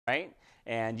right?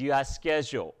 And you got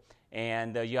schedule,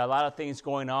 and you got a lot of things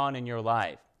going on in your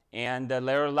life. And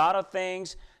there are a lot of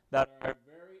things that are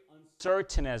very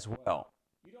uncertain as well.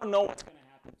 You don't know what's going to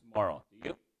happen tomorrow, do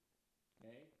you?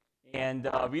 Okay. And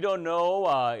we don't know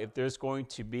if there's going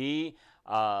to be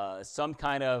some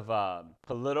kind of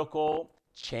political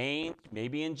change,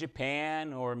 maybe in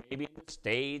Japan or maybe in the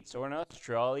States or in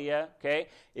Australia, okay?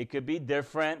 It could be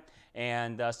different,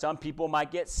 and some people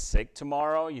might get sick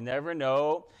tomorrow. You never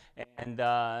know. And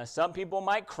some people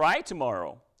might cry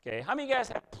tomorrow, okay? How many of you guys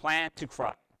have planned to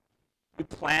cry? You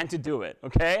plan to do it,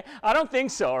 okay? I don't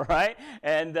think so, right?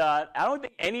 And I don't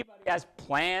think anybody has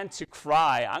planned to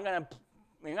cry. I'm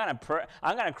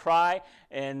gonna cry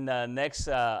in the next,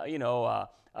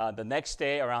 the next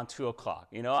day around 2 o'clock.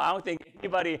 I don't think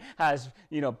anybody has,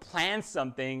 planned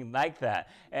something like that.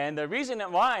 And the reason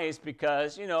why is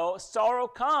because, sorrow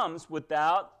comes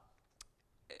without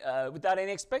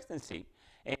any expectancy.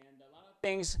 And a lot of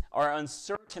things are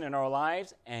uncertain in our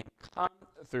lives and come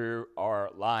through our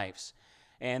lives.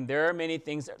 And there are many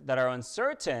things that are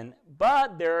uncertain,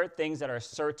 but there are things that are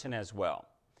certain as well.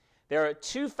 There are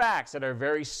two facts that are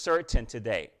very certain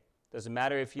today. Doesn't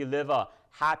matter if you live a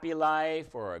happy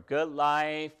life or a good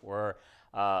life or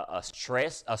a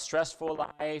stressful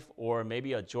life or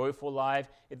maybe a joyful life.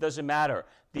 It doesn't matter.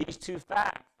 These two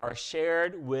facts are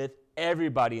shared with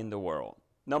everybody in the world.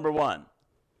 Number one,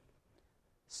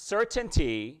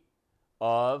 certainty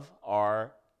of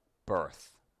our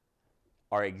birth,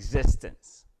 our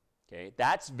existence. Okay,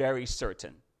 that's very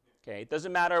certain. Okay, it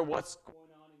doesn't matter what's going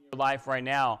on in your life right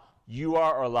now. You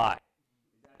are alive.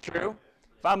 Is that true?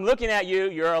 If I'm looking at you,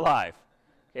 you're alive.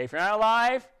 Okay, if you're not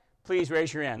alive, please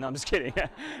raise your hand. No, I'm just kidding.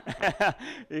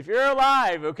 If you're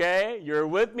alive, okay, you're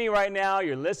with me right now,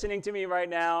 you're listening to me right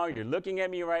now, you're looking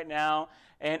at me right now,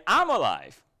 and I'm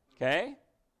alive, okay?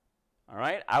 All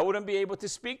right? I wouldn't be able to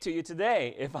speak to you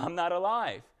today if I'm not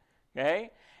alive,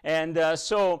 okay? And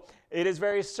so it is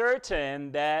very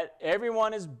certain that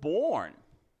everyone is born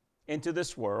into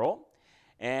this world,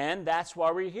 and that's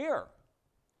why we're here.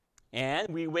 And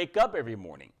we wake up every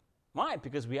morning. Why?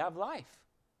 Because we have life.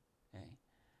 Okay?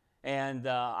 And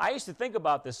I used to think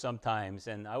about this sometimes,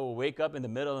 and I will wake up in the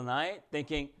middle of the night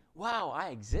thinking, wow, I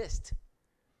exist.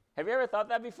 Have you ever thought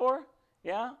that before?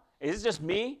 Yeah? Is it just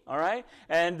me? All right?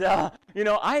 And,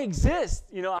 I exist.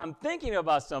 I'm thinking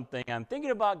about something. I'm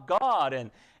thinking about God,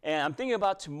 and I'm thinking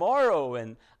about tomorrow,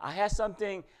 and I had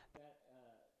something that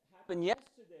happened yesterday.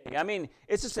 I mean,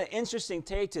 it's just an interesting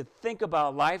take to think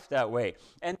about life that way.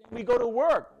 And we go to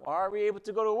work. Why are we able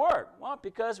to go to work? Well,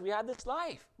 because we have this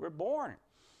life. We're born.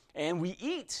 And we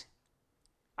eat.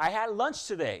 I had lunch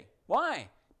today. Why?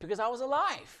 Because I was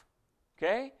alive.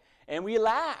 Okay? And we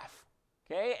laugh.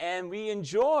 Okay? And we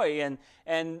enjoy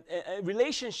and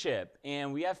relationship.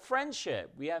 And we have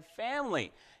friendship. We have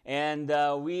family. And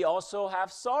we also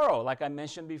have sorrow, like I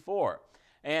mentioned before.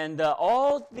 And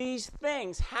all these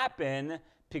things happen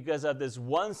because of this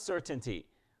one certainty: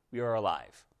 we are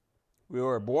alive. We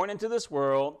were born into this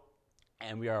world,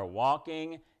 and we are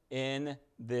walking in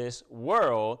this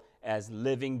world as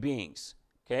living beings.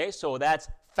 Okay, so that's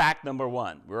fact number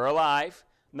one. We're alive.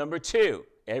 Number two,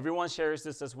 everyone shares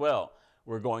this as well.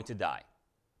 We're going to die.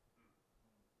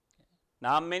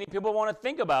 Now, many people want to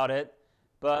think about it,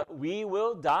 but we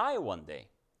will die one day.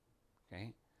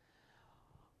 Okay?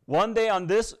 One day on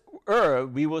this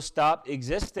earth, we will stop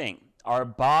existing. Our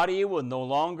body will no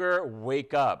longer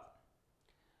wake up.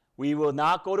 We will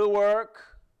not go to work.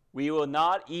 We will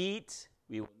not eat.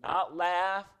 We will not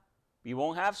laugh. We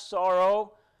won't have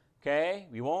sorrow. Okay?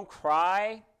 We won't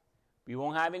cry. We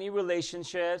won't have any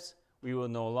relationships. We will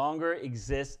no longer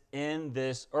exist in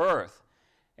this earth.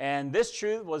 And this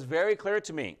truth was very clear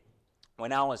to me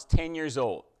when I was 10 years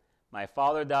old. My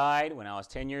father died when I was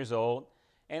 10 years old.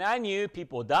 And I knew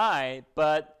people died,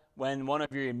 but when one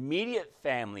of your immediate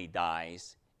family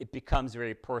dies, it becomes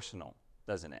very personal,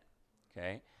 doesn't it?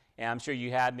 Okay? And I'm sure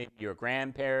you had maybe your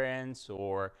grandparents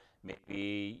or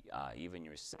maybe even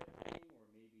your sibling or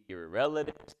maybe your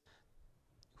relatives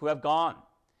who have gone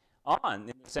on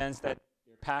in the sense that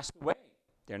they're passed away.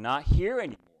 They're not here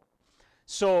anymore.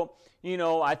 So,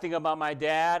 I think about my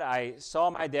dad. I saw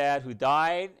my dad who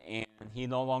died, and he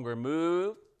no longer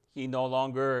moved. He no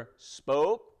longer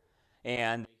spoke.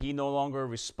 And he no longer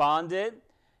responded,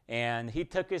 and he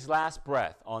took his last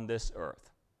breath on this earth.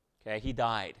 Okay, he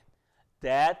died.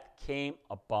 Death came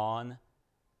upon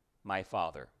my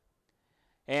father.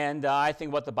 And I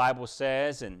think what the Bible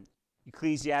says in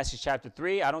Ecclesiastes chapter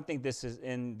 3, I don't think this is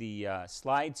in the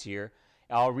slides here.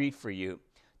 I'll read for you.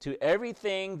 To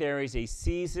everything there is a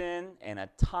season and a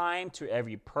time to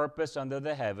every purpose under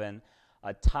the heaven,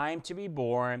 a time to be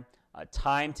born, a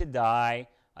time to die,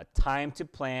 a time to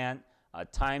plant, a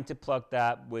time to pluck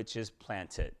that which is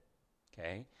planted.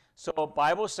 Okay? So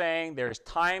Bible's saying there's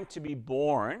time to be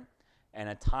born and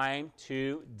a time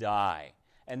to die.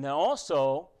 And then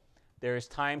also there's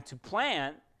time to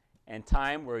plant and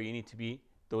time where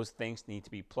those things need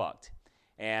to be plucked.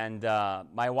 And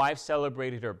my wife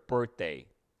celebrated her birthday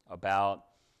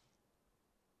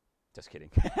just kidding.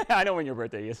 I know when your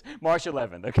birthday is. March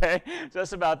 11th, okay?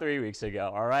 Just about 3 weeks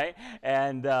ago, all right?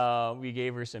 And we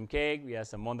gave her some cake. We had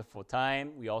some wonderful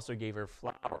time. We also gave her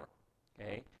flour,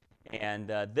 okay? And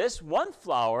this one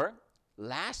flower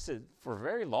lasted for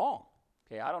very long.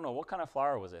 Okay, I don't know. What kind of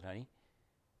flower was it, honey?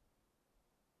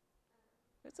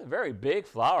 It's a very big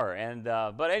flower.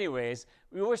 But anyways,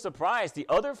 we were surprised. The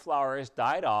other flowers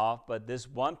died off, but this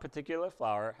one particular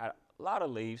flower had a lot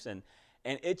of leaves, and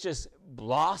it just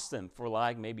blossomed for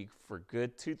maybe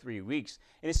good 2-3 weeks.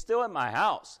 And it's still at my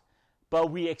house.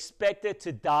 But we expect it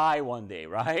to die one day,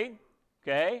 right?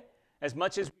 Okay? As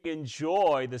much as we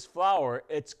enjoy this flower,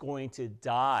 it's going to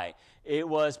die. It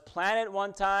was planted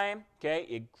one time, okay?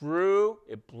 It grew,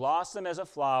 it blossomed as a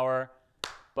flower,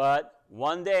 but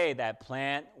one day that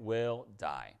plant will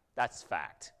die. That's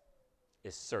fact.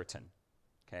 It's certain,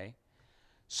 okay?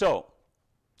 So,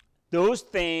 those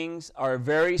things are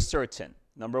very certain.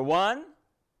 Number one,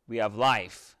 we have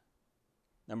life.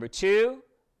 Number two,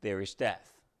 there is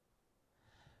death.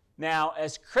 Now,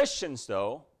 as Christians,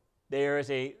 though, there is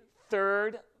a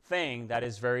third thing that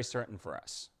is very certain for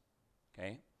us.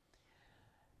 Okay?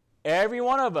 Every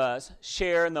one of us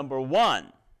share number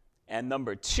one and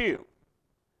number two,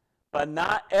 but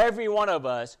not every one of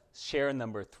us share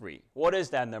number three. What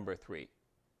is that number three?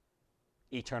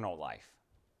 Eternal life.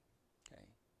 Okay?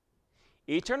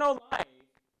 Eternal life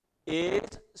is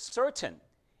certain.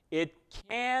 It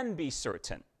can be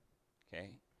certain. Okay?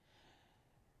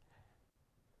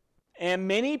 And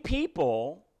many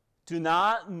people do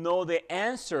not know the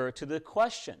answer to the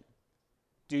question,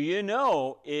 do you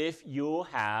know if you'll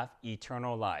have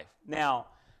eternal life? Now,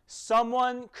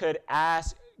 someone could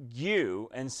ask you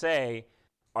and say,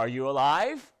 are you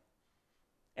alive?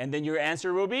 And then your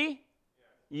answer will be,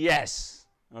 yes.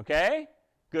 Okay?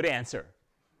 Good answer.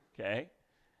 Okay?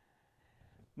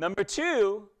 Number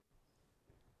two,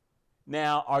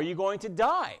 now, are you going to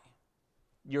die?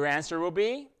 Your answer will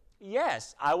be,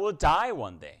 yes, I will die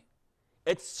one day.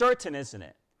 It's certain, isn't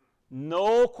it?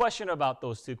 No question about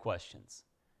those two questions.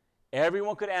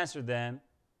 Everyone could answer them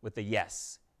with a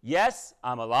yes. Yes,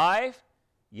 I'm alive.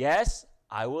 Yes,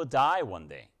 I will die one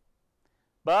day.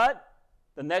 But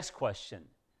the next question,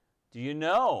 do you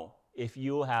know if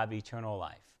you will have eternal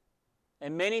life?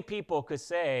 And many people could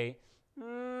say,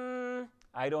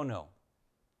 I don't know.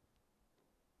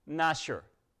 Not sure.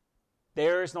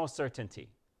 There is no certainty.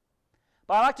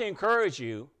 But I'd like to encourage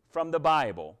you from the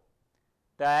Bible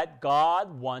that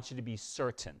God wants you to be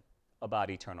certain about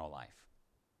eternal life.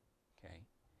 Okay?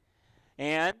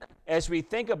 And as we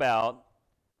think about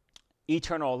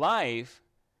eternal life,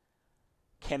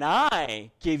 can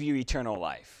I give you eternal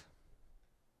life?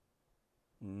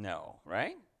 No,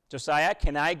 right? Josiah,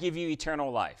 can I give you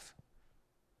eternal life?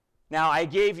 Now, I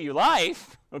gave you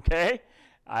life, okay?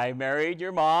 I married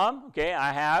your mom, okay?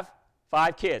 I have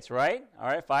 5 kids, right? All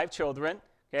right, 5 children,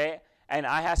 okay? And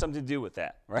I had something to do with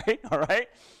that, right? All right?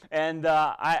 And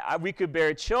we could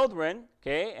bear children,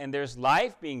 okay? And there's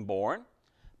life being born.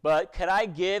 But could I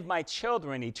give my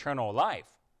children eternal life?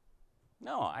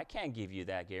 No, I can't give you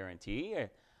that guarantee.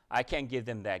 I can't give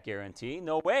them that guarantee.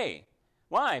 No way.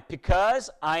 Why? Because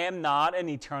I am not an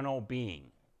eternal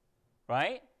being,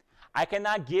 right? I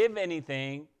cannot give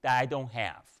anything that I don't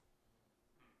have,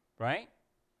 right?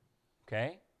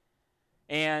 Okay?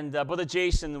 And Brother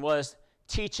Jason was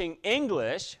teaching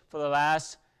English for the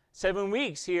last 7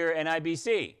 weeks here in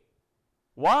IBC.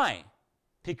 Why?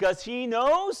 Because he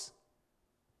knows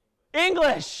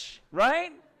English,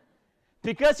 right?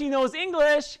 Because he knows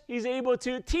English, he's able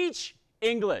to teach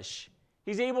English.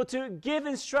 He's able to give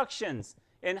instructions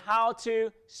in how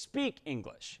to speak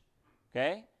English,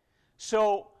 okay?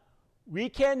 So we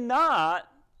cannot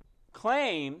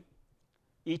claim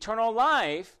eternal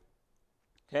life,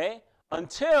 okay,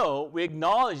 until we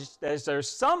acknowledge that there's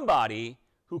somebody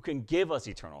who can give us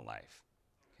eternal life.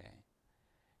 Okay?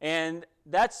 And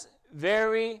that's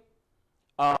very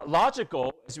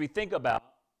logical as we think about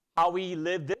how we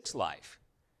live this life.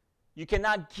 You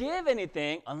cannot give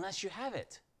anything unless you have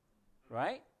it,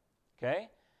 right? Okay?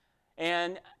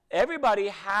 And everybody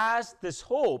has this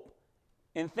hope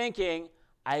in thinking,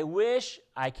 I wish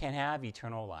I can have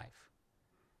eternal life.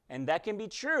 And that can be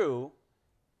true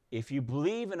if you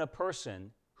believe in a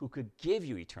person who could give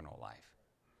you eternal life.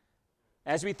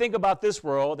 As we think about this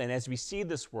world and as we see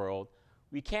this world,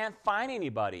 we can't find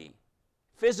anybody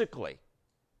physically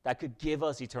that could give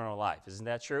us eternal life. Isn't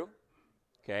that true?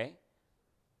 Okay.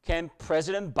 Can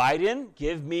President Biden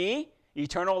give me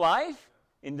eternal life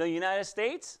in the United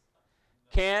States?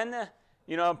 Can,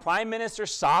 Prime Minister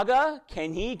Saga,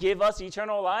 can he give us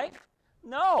eternal life?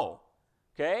 No.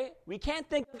 Okay? We can't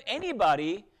think of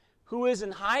anybody who is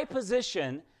in high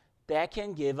position that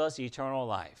can give us eternal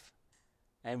life.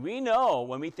 And we know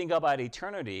when we think about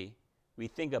eternity, we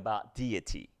think about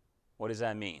deity. What does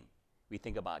that mean? We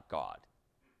think about God,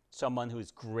 someone who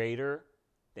is greater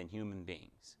than human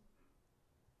beings.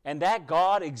 And that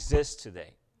God exists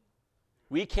today.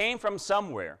 We came from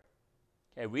somewhere.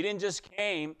 Okay, we didn't just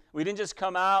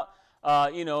come out,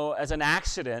 as an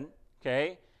accident.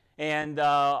 Okay, and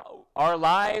our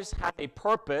lives have a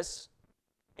purpose,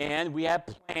 and we have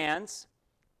plans.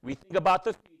 We think about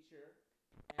the future,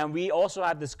 and we also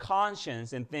have this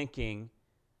conscience in thinking,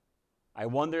 I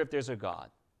wonder if there's a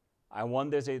God. I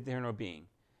wonder if there's an eternal being.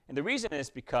 And the reason is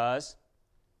because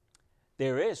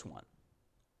there is one.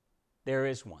 There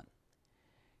is one.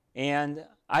 And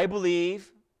I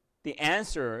believe the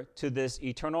answer to this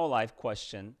eternal life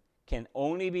question can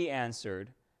only be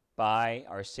answered by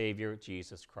our Savior,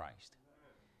 Jesus Christ.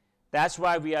 That's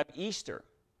why we have Easter.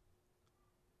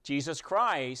 Jesus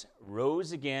Christ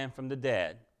rose again from the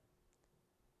dead.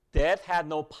 Death had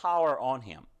no power on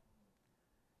him.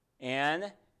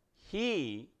 And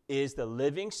he is the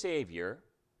living Savior,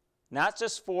 not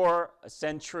just for a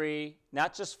century,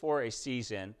 not just for a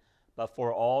season, but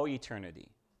for all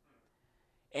eternity.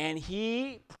 And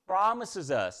he promises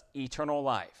us eternal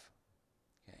life.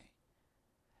 Okay.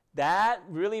 That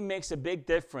really makes a big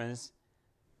difference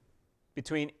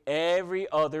between every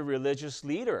other religious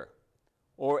leader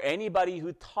or anybody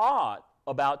who taught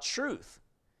about truth.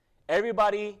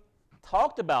 Everybody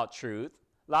talked about truth.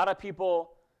 A lot of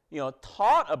people,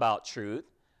 taught about truth,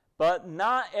 but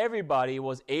not everybody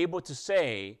was able to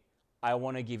say, I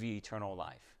want to give you eternal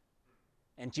life.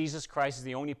 And Jesus Christ is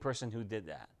the only person who did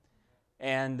that.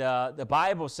 And the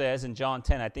Bible says in John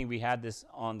 10, I think we had this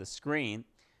on the screen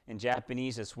in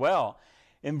Japanese as well,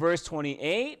 in verse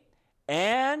 28,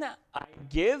 and I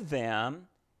give them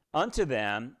unto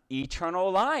them eternal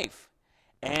life,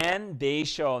 and they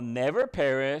shall never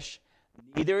perish,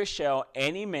 neither shall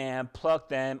any man pluck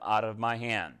them out of my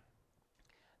hand.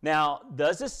 Now,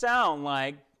 does it sound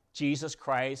like Jesus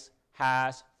Christ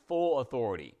has full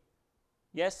authority?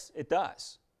 Yes, it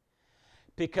does.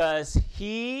 Because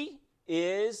he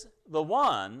is the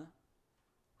one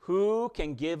who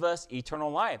can give us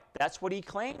eternal life. That's what he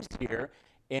claims here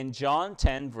in John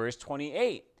 10, verse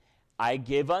 28. I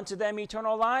give unto them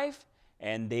eternal life,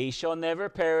 and they shall never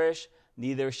perish,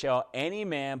 neither shall any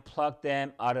man pluck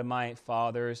them out of my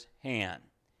Father's hand.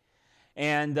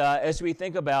 And as we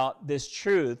think about this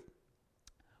truth,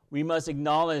 we must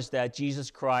acknowledge that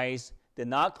Jesus Christ did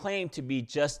not claim to be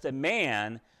just a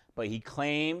man, but he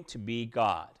claimed to be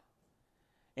God.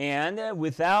 And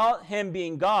without him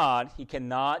being God, he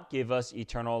cannot give us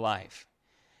eternal life.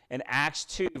 In Acts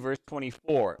 2, verse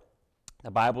 24,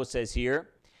 the Bible says here,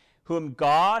 whom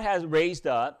God has raised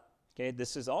up. Okay,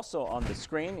 this is also on the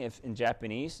screen in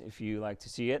Japanese, if you like to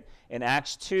see it. In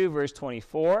Acts 2, verse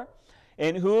 24,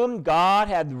 in whom God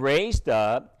hath raised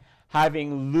up,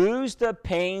 having loosed the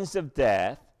pains of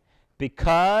death,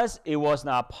 because it was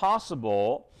not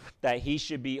possible that he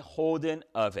should be holden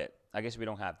of it. I guess we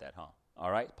don't have that, huh?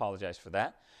 All right, apologize for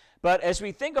that. But as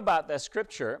we think about that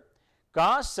scripture,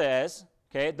 God says,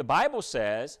 the Bible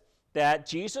says that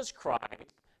Jesus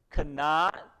Christ could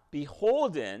not be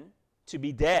holden to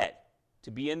be dead, to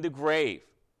be in the grave.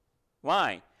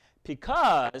 Why?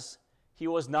 Because he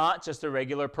was not just a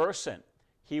regular person.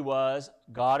 He was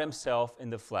God himself in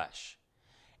the flesh.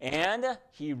 And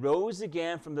he rose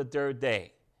again from the third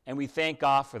day. And we thank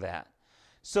God for that.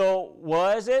 So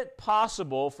was it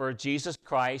possible for Jesus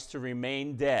Christ to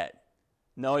remain dead?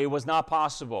 No, it was not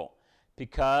possible,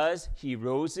 because he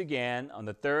rose again on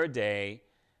the third day,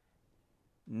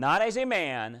 not as a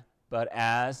man, but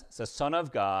as the Son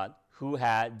of God who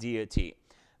had deity.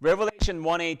 Revelation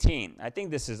 1:18. I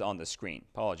think this is on the screen.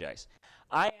 Apologize.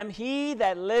 I am he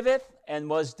that liveth and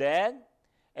was dead,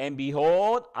 and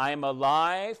behold, I am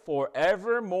alive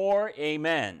forevermore.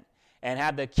 Amen. And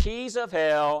have the keys of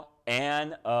hell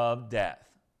and of death.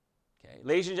 Okay,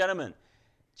 ladies and gentlemen,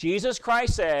 Jesus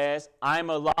Christ says, I'm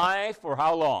alive for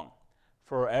how long?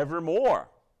 Forevermore.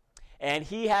 And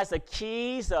he has the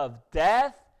keys of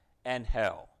death and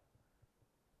hell.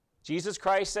 Jesus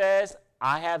Christ says,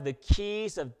 I have the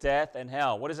keys of death and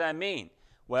hell. What does that mean?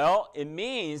 Well, it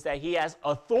means that he has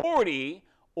authority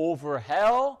over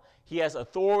hell. he has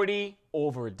authority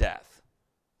over death.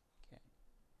 Okay.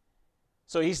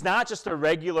 So he's not just a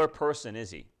regular person,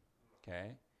 is he?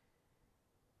 Okay.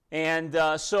 And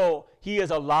so he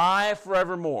is alive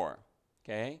forevermore.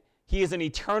 Okay. He is an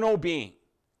eternal being.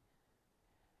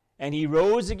 And he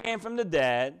rose again from the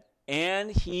dead,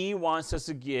 and he wants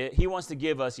to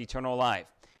give us eternal life.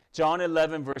 John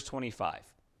 11, verse 25.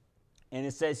 And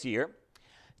it says here,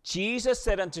 Jesus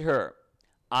said unto her,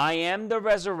 I am the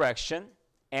resurrection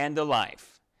and the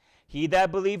life. He that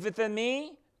believeth in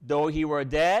me, though he were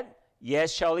dead, yet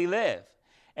shall he live.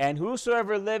 And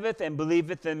whosoever liveth and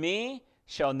believeth in me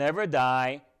shall never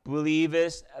die.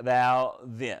 Believest thou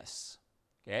this?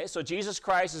 Okay, so Jesus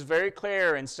Christ is very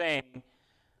clear in saying,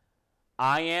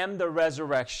 I am the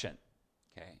resurrection.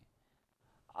 Okay,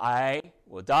 I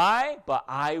will die, but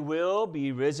I will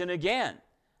be risen again.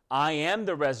 I am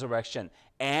the resurrection,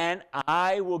 and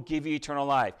I will give you eternal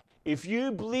life. If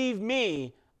you believe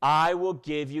me, I will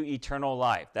give you eternal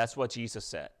life. That's what Jesus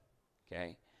said.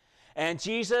 Okay? And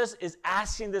Jesus is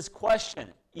asking this question,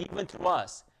 even to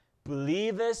us.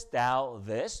 Believest thou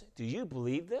this? Do you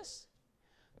believe this?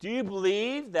 Do you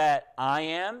believe that I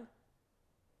am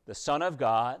the Son of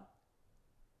God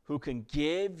who can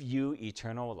give you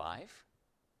eternal life?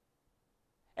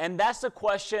 And that's the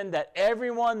question that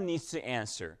everyone needs to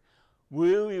answer.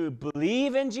 Will you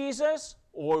believe in Jesus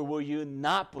or will you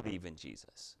not believe in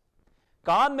Jesus?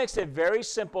 God makes it very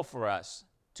simple for us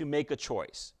to make a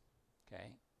choice.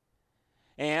 Okay?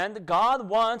 And God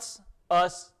wants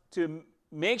us to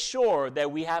make sure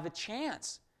that we have a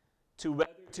chance to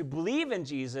whether to believe in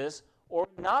Jesus or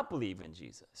not believe in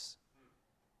Jesus.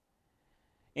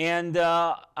 And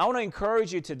I want to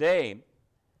encourage you today,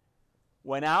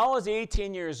 when I was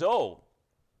 18 years old,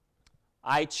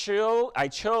 I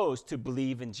chose to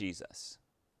believe in Jesus.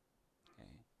 Okay?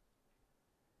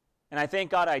 And I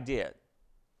thank God I did.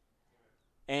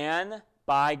 And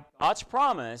by God's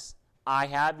promise, I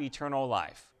have eternal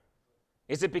life.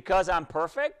 Is it because I'm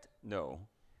perfect? No.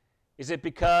 Is it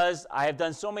because I have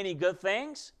done so many good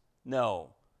things? No.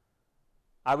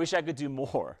 I wish I could do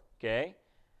more, okay?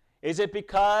 Is it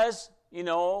because,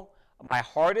 my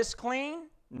heart is clean?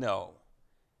 No.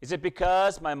 Is it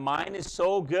because my mind is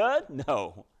so good?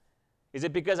 No. Is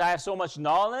it because I have so much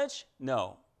knowledge?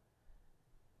 No.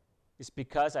 It's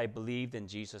because I believed in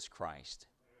Jesus Christ.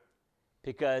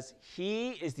 Because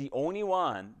he is the only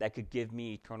one that could give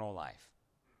me eternal life.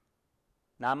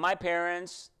 Not my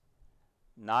parents,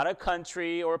 not a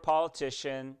country or a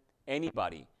politician,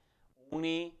 anybody.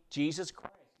 Only Jesus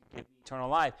Christ can give me eternal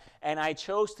life. And I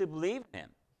chose to believe in him.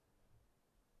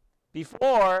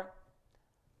 Before,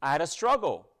 I had a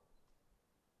struggle.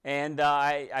 And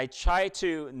I tried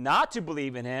to not to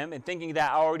believe in him and thinking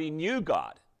that I already knew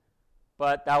God.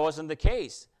 But that wasn't the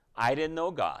case. I didn't know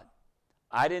God.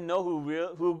 I didn't know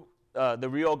who the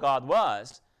real God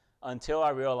was until I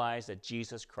realized that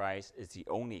Jesus Christ is the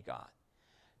only God.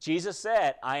 Jesus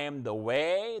said, I am the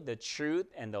way, the truth,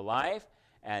 and the life,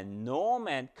 and no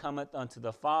man cometh unto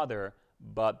the Father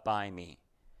but by me.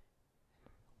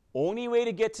 Only way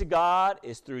to get to God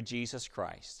is through Jesus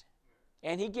Christ.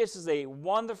 And he gives us a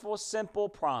wonderful, simple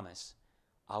promise.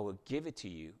 I will give it to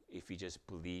you if you just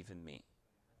believe in me.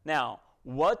 Now,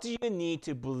 what do you need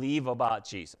to believe about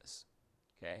Jesus?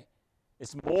 Okay?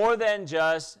 It's more than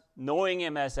just knowing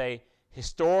him as a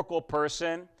historical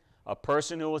person, a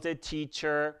person who was a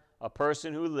teacher, a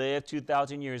person who lived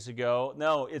 2,000 years ago.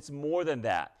 No, it's more than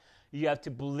that. You have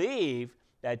to believe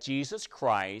that Jesus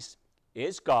Christ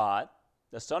is God,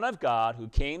 the Son of God who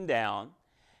came down,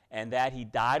 and that he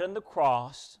died on the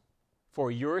cross for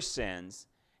your sins,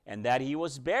 and that he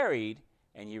was buried,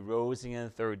 and he rose again the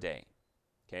third day.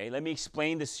 Okay, let me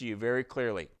explain this to you very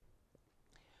clearly.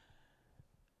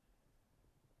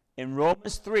 In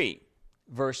Romans 3,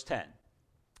 verse 10,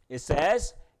 it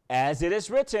says, as it is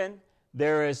written,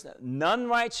 there is none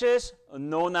righteous,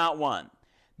 no, not one.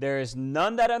 There is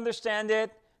none that understandeth,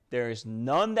 there is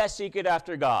none that seeketh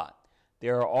after God. They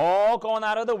are all gone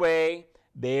out of the way.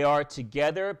 They are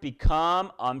together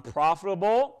become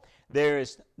unprofitable. There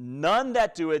is none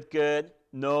that doeth good,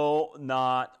 no,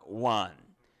 not one.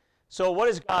 So what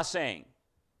is God saying?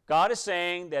 God is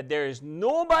saying that there is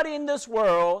nobody in this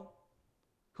world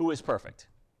who is perfect.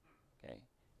 Okay?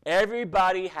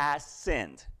 Everybody has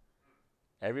sinned.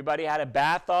 Everybody had a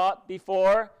bad thought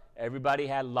before. Everybody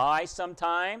had lied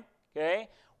sometime, okay?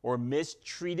 Or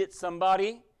mistreated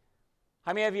somebody.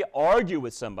 How many of you argue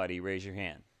with somebody? Raise your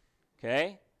hand.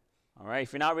 Okay? All right.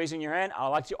 If you're not raising your hand, I'd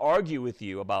like to argue with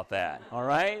you about that. All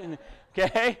right?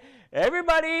 Okay?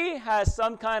 Everybody has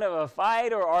some kind of a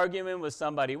fight or argument with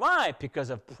somebody. Why? Because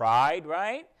of pride,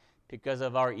 right? Because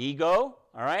of our ego.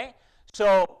 all right?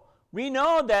 So we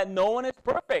know that no one is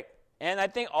perfect, and I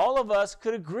think all of us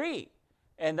could agree.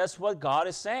 And that's what God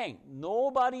is saying.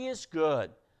 Nobody is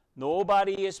good.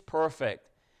 Nobody is perfect.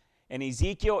 In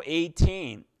Ezekiel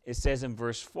 18, it says in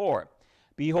verse 4,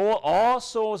 "Behold, all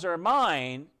souls are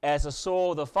mine, as the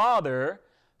soul of the Father,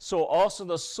 so also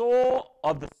the soul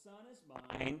of the Son is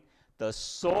mine. The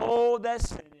soul that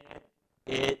sinneth,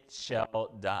 it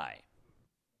shall die."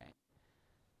 Okay.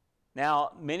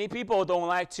 Now, many people don't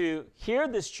like to hear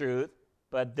this truth,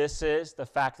 but this is the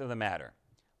fact of the matter.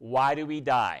 Why do we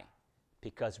die?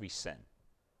 Because we sin.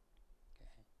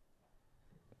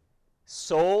 Okay.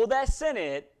 Soul that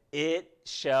sinneth, it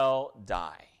shall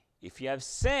die. If you have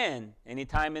sinned any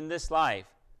time in this life,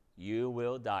 you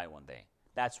will die one day.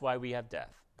 That's why we have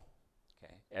death.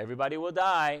 Okay? Everybody will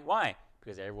die. Why?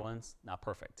 Because everyone's not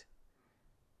perfect.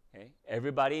 Okay?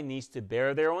 Everybody needs to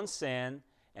bear their own sin,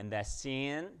 and that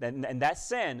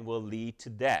sin will lead to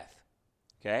death.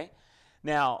 Okay?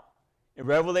 Now, in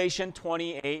Revelation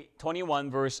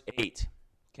 21, verse 8,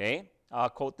 okay? I'll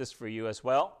quote this for you as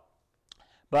well.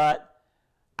 But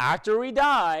after we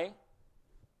die,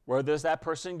 where does that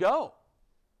person go?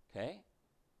 Okay?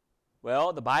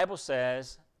 Well, the Bible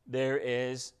says there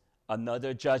is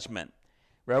another judgment.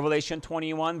 Revelation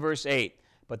 21, verse 8.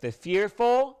 "But the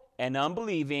fearful and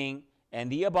unbelieving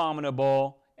and the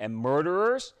abominable and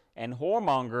murderers and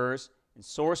whoremongers and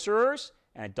sorcerers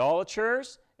and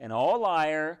idolaters and all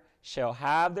liars shall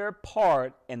have their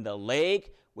part in the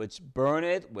lake which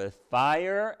burneth with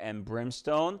fire and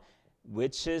brimstone,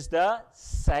 which is the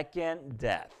second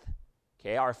death."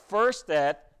 Okay, our first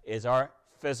death is our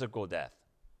physical death.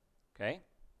 Okay?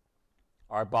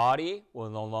 Our body will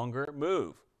no longer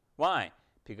move. Why?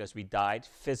 Because we died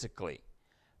physically.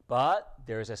 But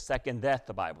there's a second death,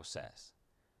 the Bible says.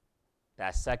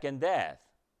 That second death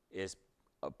is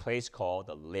a place called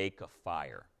the lake of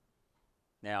fire.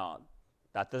 Now,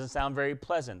 that doesn't sound very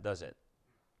pleasant, does it?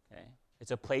 Okay?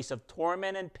 It's a place of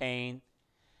torment and pain.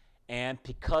 And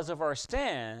because of our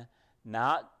sin,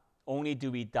 not only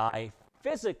do we die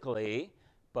physically,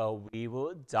 but we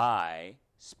will die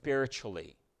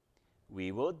spiritually.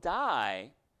 We will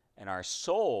die, and our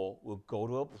soul will go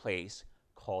to a place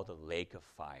called the lake of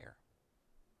fire.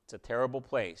 It's a terrible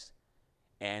place,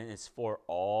 and it's for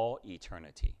all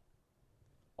eternity.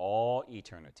 All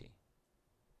eternity.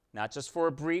 Not just for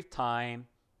a brief time,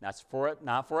 not for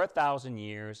 1,000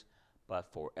 years, but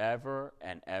forever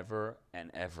and ever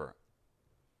and ever.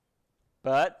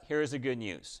 But here's the good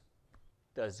news.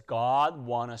 Does God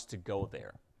want us to go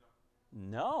there?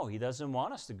 No, he doesn't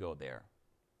want us to go there.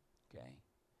 Okay?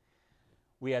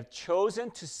 We have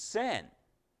chosen to sin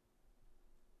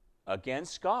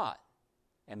against God.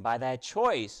 And by that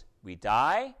choice, we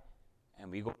die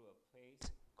and we go to a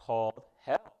place called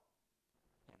hell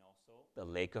and also the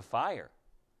lake of fire.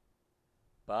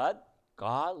 But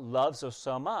God loves us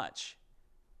so much,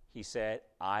 he said,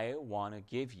 "I want to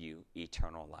give you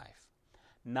eternal life."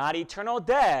 Not eternal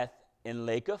death in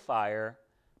lake of fire,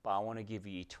 but I want to give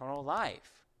you eternal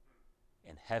life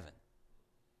in heaven.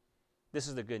 This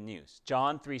is the good news.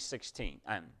 John 3:16.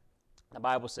 The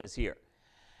Bible says here,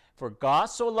 "For God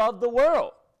so loved the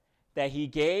world that he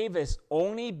gave his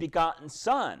only begotten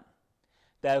Son,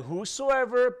 that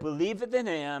whosoever believeth in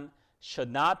him should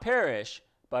not perish,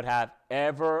 but have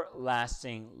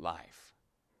everlasting life."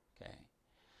 Okay.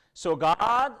 So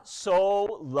God so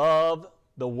loved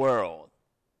the world.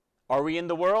 Are we in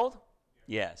the world?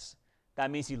 Yes.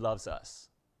 That means he loves us.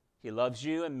 He loves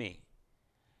you and me.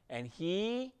 And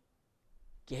he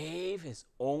gave his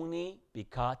only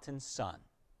begotten Son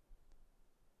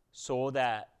so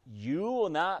that you will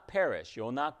not perish. You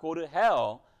will not go to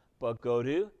hell, but go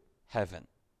to heaven.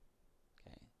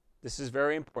 Okay. This is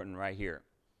very important right here.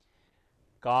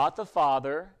 God the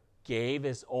Father gave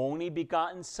his only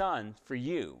begotten Son for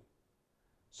you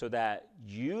so that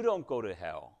you don't go to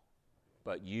hell,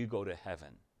 but you go to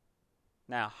heaven.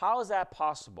 Now, how is that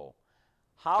possible?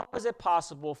 How is it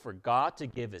possible for God to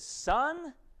give his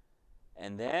Son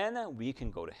and then we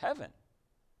can go to heaven?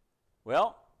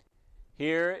 Well,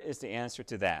 here is the answer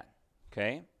to that,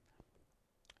 okay?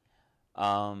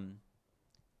 I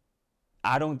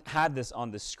don't have this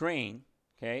on the screen,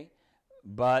 okay?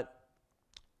 But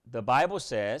the Bible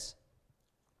says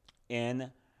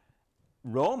in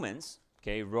Romans,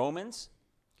 okay,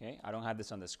 I don't have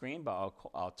this on the screen, but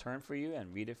I'll turn for you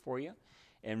and read it for you.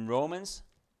 In Romans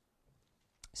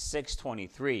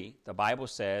 6:23, the Bible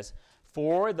says,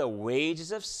 "For the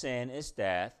wages of sin is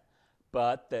death,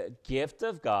 but the gift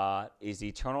of God is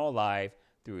eternal life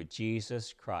through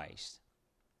Jesus Christ."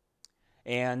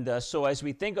 And so as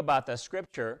we think about the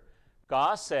scripture,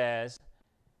 God says,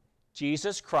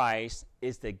 Jesus Christ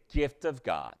is the gift of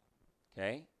God,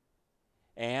 okay?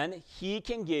 And he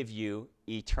can give you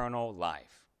eternal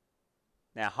life.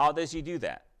 Now, how does he do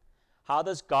that? How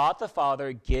does God the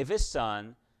Father give his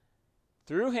Son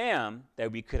through him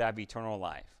that we could have eternal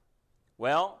life?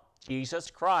 Well, Jesus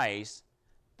Christ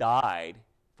died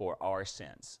for our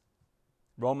sins.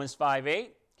 Romans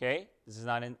 5:8, okay? This is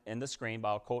not in the screen, but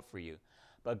I'll quote for you.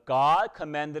 But God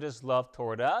commended his love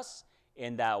toward us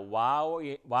in that while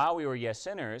we were yet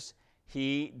sinners,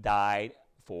 he died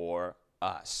for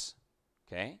us.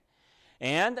 Okay?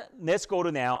 And let's go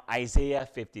to now Isaiah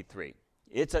 53.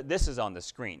 This is on the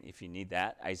screen if you need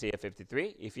that. Isaiah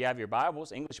 53. If you have your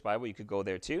Bibles, English Bible, you could go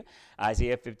there too.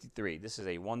 Isaiah 53. This is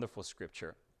a wonderful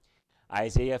scripture.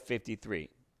 Isaiah 53,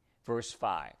 verse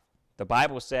 5. The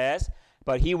Bible says,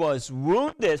 "But he was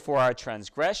wounded for our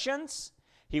transgressions,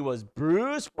 he was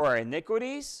bruised for our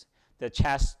iniquities. The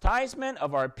chastisement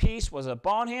of our peace was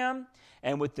upon him,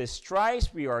 and with his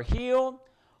stripes we are healed.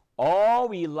 All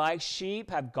we like sheep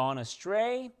have gone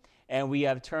astray, and we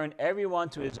have turned everyone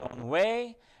to his own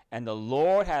way, and the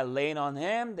Lord had laid on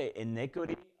him the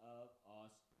iniquity of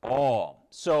us all."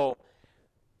 So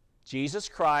Jesus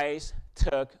Christ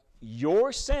took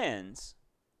your sins,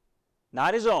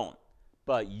 not his own,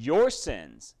 but your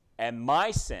sins and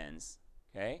my sins,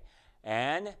 okay,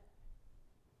 and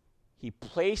he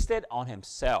placed it on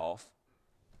himself,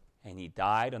 and he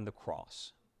died on the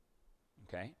cross,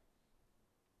 okay?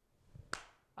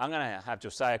 I'm going to have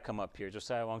Josiah come up here.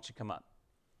 Josiah, why don't you come up?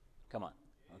 Come on,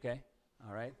 okay?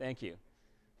 All right, thank you.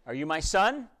 Are you my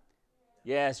son?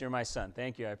 Yes, you're my son.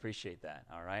 Thank you, I appreciate that,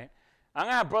 all right? I'm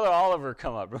going to have Brother Oliver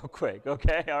come up real quick,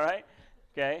 okay, all right?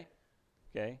 Okay,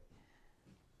 okay.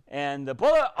 And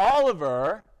Brother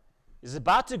Oliver is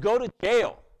about to go to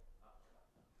jail.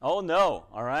 Oh, no,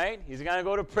 all right? He's going to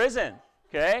go to prison,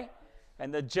 okay?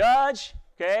 And the judge,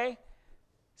 okay,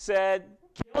 said,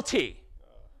 guilty.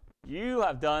 You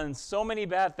have done so many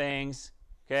bad things,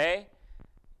 okay?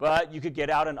 But you could get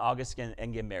out in August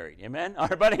and get married. Amen? All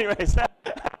right, but anyways.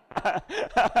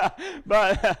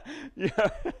 But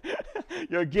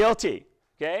you're guilty,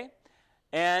 okay?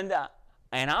 And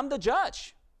I'm the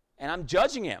judge, and I'm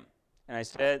judging him. And I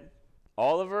said,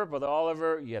 Oliver, Brother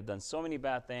Oliver, you have done so many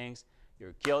bad things.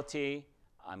 You're guilty.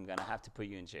 I'm going to have to put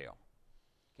you in jail.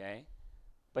 Okay?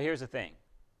 But here's the thing.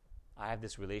 I have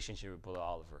this relationship with Brother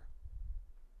Oliver.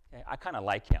 Okay? I kind of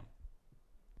like him.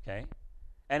 Okay?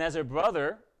 And as a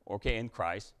brother, okay, in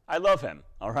Christ, I love him.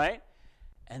 All right?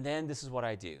 And then this is what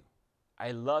I do.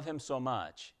 I love him so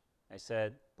much. I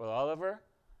said, Brother Oliver,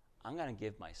 I'm going to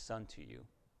give my son to you.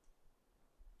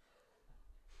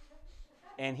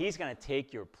 And he's going to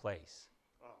take your place.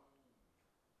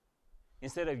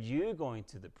 Instead of you going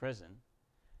to the prison,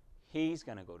 he's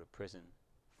going to go to prison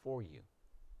for you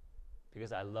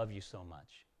because I love you so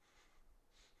much.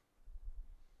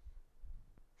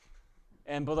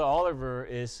 And Brother Oliver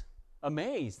is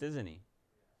amazed, isn't he?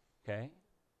 Okay?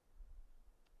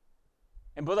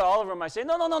 And Brother Oliver might say,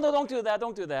 no, don't do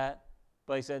that.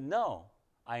 But he said, no,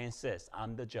 I insist.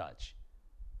 I'm the judge.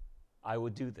 I will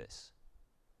do this.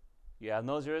 You have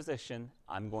no jurisdiction.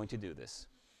 I'm going to do this.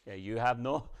 Okay, you have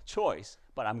no choice,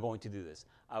 but I'm going to do this.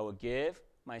 I will give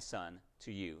my son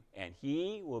to you, and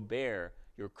he will bear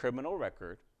your criminal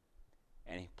record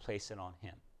and place it on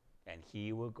him, and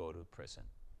he will go to prison.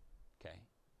 Okay?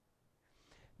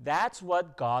 That's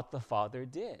what God the Father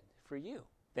did for you.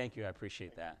 Thank you, I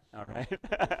appreciate that. All right?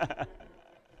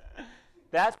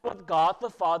 That's what God the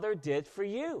Father did for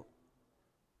you.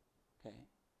 Okay?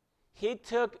 He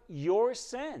took your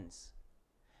sins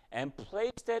and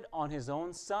placed it on his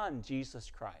own son, Jesus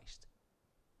Christ.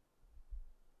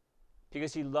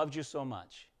 Because he loved you so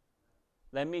much.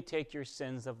 Let me take your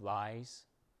sins of lies.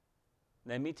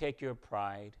 Let me take your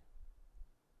pride.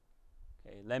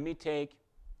 Okay, let me take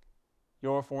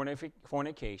your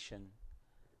fornication.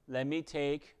 Let me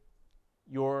take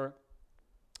your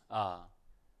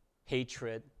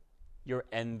hatred, your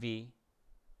envy,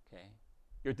 okay,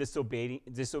 your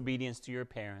disobedience to your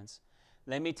parents.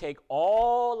 Let me take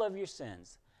all of your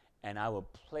sins, and I will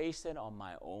place it on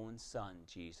my own son,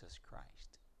 Jesus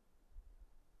Christ.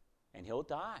 And he'll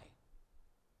die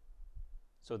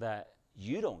so that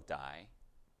you don't die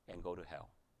and go to hell.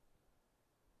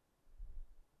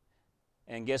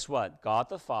 And guess what? God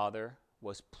the Father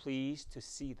was pleased to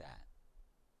see that.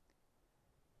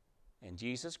 And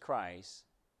Jesus Christ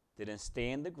didn't stay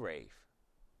in the grave,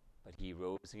 but he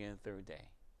rose again the third day.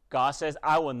 God says,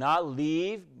 I will not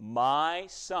leave my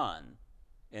son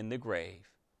in the grave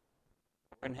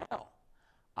or in hell.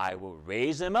 I will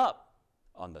raise him up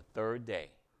on the third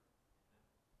day.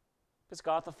 Because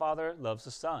God the Father loves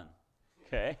the Son.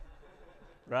 Okay?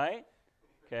 right?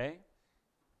 Okay?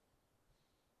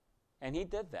 And he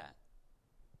did that.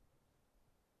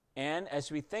 And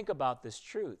as we think about this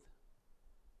truth,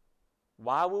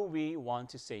 why would we want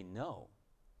to say no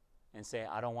and say,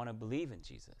 I don't want to believe in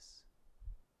Jesus?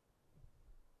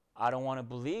 I don't want to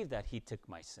believe that he took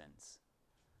my sins.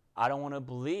 I don't want to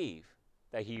believe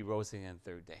that he rose again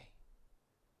the third day.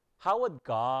 How would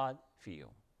God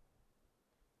feel?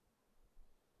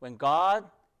 When God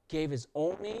gave his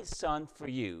only son for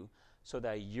you so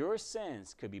that your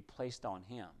sins could be placed on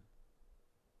him,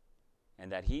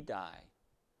 and that he died,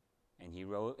 and he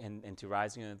rose and to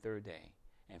rise again on the third day,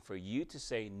 and for you to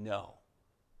say, no,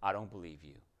 I don't believe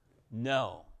you.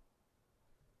 No,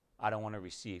 I don't want to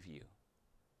receive you.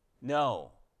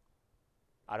 No,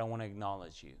 I don't want to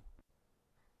acknowledge you.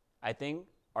 I think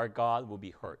our God will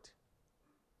be hurt.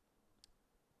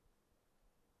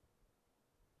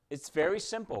 It's very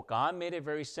simple. God made it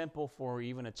very simple for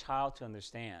even a child to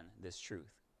understand this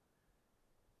truth.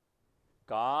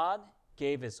 God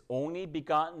gave his only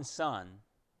begotten son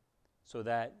so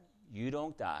that you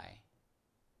don't die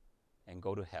and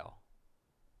go to hell,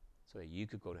 so that you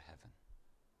could go to heaven.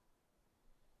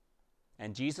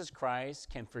 And Jesus Christ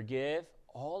can forgive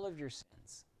all of your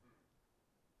sins.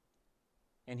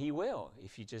 And he will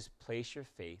if you just place your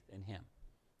faith in him.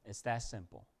 It's that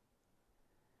simple.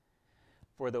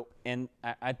 And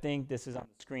I think this is on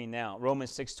the screen now. Romans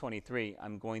 6:23.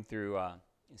 I'm going through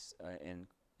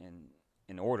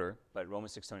in order, but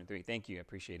Romans 6:23. Thank you, I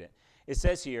appreciate it. It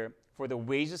says here, "For the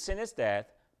wages of sin is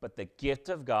death, but the gift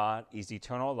of God is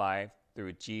eternal life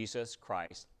through Jesus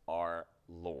Christ our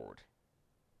Lord."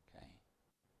 Okay,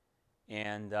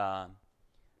 and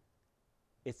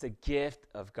it's a gift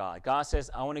of God. God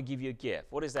says, "I want to give you a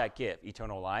gift." What is that gift?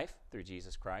 Eternal life through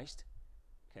Jesus Christ.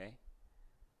 Okay.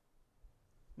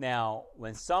 Now,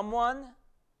 when someone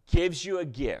gives you a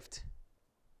gift,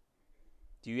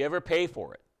 do you ever pay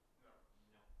for it?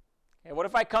 Okay, what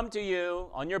if I come to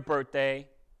you on your birthday,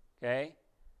 okay?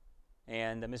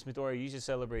 And Miss Midori, you just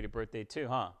celebrated birthday too,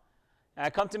 huh? And I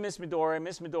come to Miss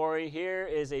Midori, here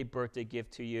is a birthday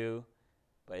gift to you,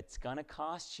 but it's going to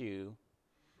cost you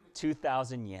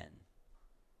 2,000 yen.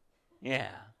 Yeah.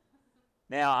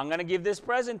 Now, I'm going to give this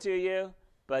present to you,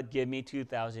 but give me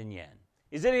 2,000 yen.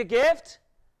 Is it a gift?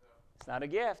 It's not a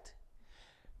gift.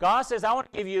 God says, I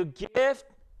want to give you a gift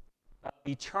of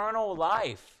eternal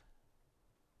life.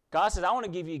 God says, I want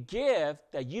to give you a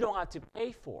gift that you don't have to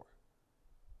pay for.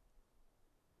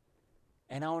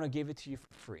 And I want to give it to you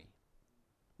for free.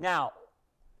 Now,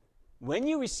 when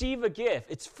you receive a gift,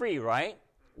 it's free, right?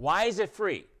 Why is it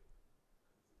free?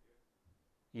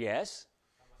 Yes.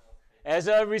 As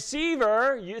a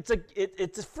receiver,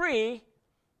 it's free,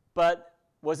 but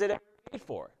was it ever paid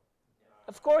for?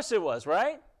 Of course it was,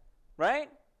 right? Right?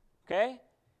 Okay?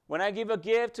 When I give a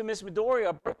gift to Miss Midori,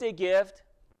 a birthday gift,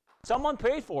 someone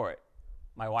paid for it.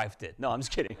 My wife did. No, I'm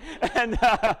just kidding. And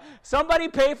somebody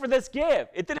paid for this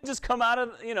gift. It didn't just come out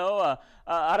of,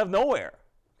 out of nowhere.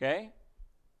 Okay?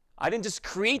 I didn't just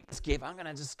create this gift. I'm going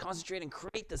to just concentrate and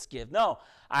create this gift. No,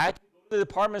 I had to go to the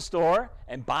department store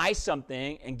and buy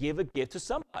something and give a gift to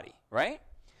somebody, right?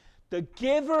 The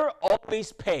giver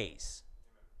always pays.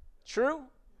 True?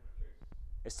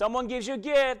 If someone gives you a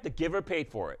gift, the giver paid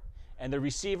for it. And the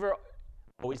receiver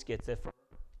always gets it for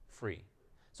free.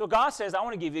 So God says, I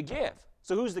want to give you a gift.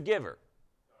 So who's the giver?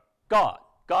 God.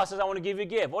 God says, I want to give you a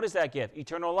gift. What is that gift?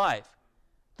 Eternal life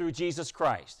through Jesus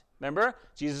Christ. Remember?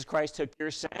 Jesus Christ took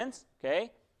your sins,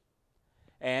 okay?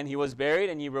 And he was buried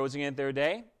and he rose again the third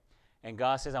day. And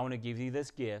God says, I want to give you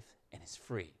this gift and it's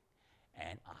free.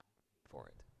 And I pay for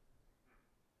it.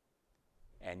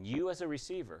 And you as a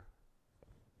receiver,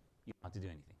 you don't have to do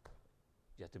anything.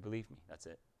 You have to believe me. That's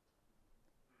it.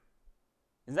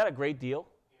 Isn't that a great deal?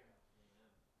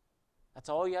 That's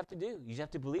all you have to do. You just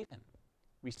have to believe him.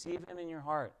 Receive him in your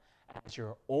heart as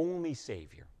your only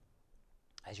Savior.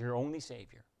 As your only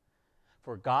Savior.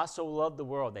 For God so loved the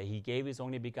world that he gave his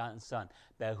only begotten Son,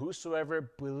 that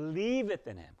whosoever believeth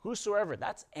in him, whosoever,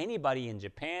 that's anybody in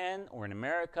Japan or in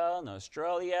America, in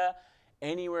Australia,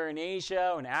 anywhere in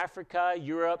Asia or in Africa,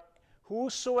 Europe,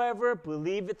 whosoever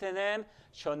believeth in him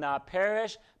shall not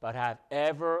perish, but have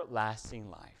everlasting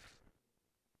life.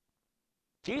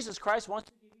 Jesus Christ wants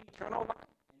to give you eternal life,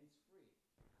 and it's free.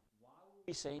 Why would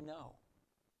we say no?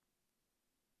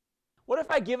 What if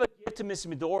I give a gift to Miss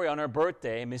Midori on her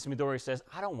birthday, and Miss Midori says,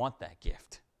 I don't want that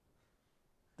gift?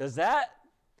 Does that,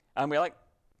 we're like,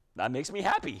 that makes me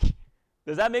happy.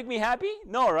 Does that make me happy?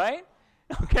 No, right?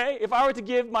 Okay, if I were to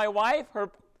give my wife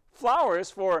her flowers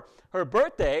for her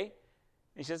birthday,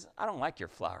 and she says, I don't like your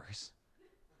flowers.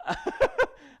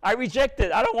 I reject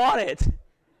it. I don't want it.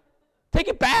 take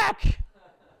it back.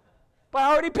 But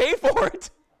I already paid for it.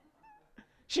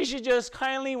 She should just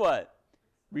kindly what?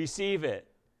 Receive it.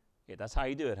 Yeah, that's how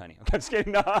you do it, honey. I'm just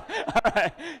kidding. No. All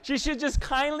right. She should just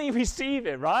kindly receive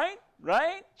it, right?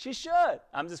 Right? She should.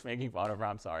 I'm just making fun of her.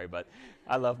 I'm sorry, but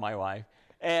I love my wife.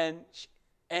 And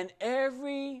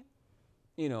every,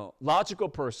 logical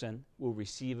person will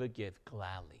receive a gift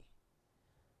gladly.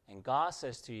 And God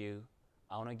says to you,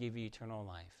 I want to give you eternal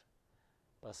life.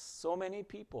 But so many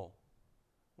people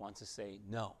want to say,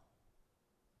 no,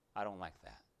 I don't like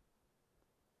that.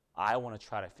 I want to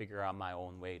try to figure out my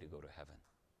own way to go to heaven.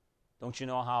 Don't you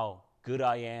know how good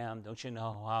I am? Don't you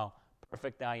know how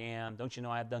perfect I am? Don't you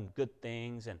know I've done good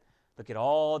things? And look at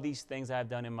all these things I've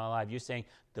done in my life. You're saying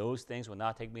those things will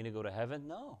not take me to go to heaven?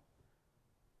 No.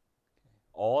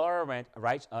 All our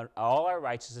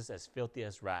righteousness as filthy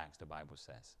as rags, the Bible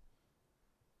says.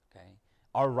 Okay?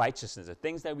 Our righteousness, the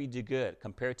things that we do good,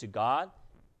 compared to God,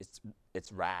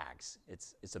 it's rags.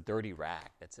 It's a dirty rag.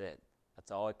 That's it.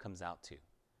 That's all it comes out to.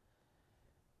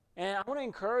 And I want to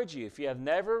encourage you, if you have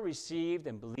never received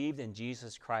and believed in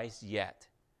Jesus Christ yet,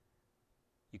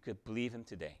 you could believe him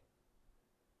today.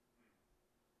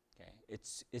 Okay?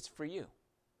 It's for you.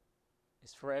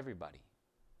 It's for everybody.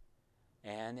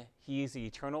 And he is the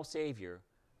eternal Savior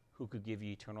who could give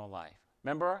you eternal life.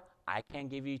 Remember, I can't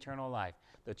give you eternal life.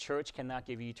 The church cannot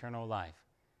give you eternal life.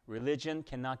 Religion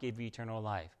cannot give you eternal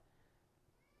life.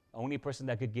 The only person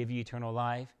that could give you eternal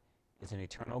life is an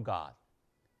eternal God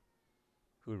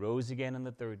who rose again on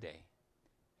the third day,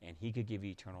 and he could give you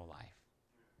eternal life.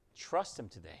 Trust him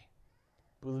today.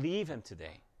 Believe him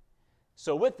today.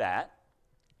 So with that,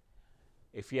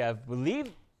 if you have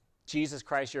believed Jesus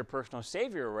Christ, your personal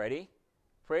Savior already,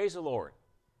 praise the Lord,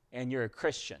 and you're a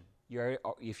Christian.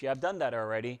 If you have done that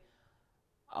already,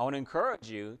 I want to encourage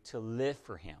you to live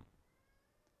for him.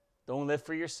 Don't live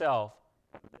for yourself,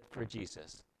 live for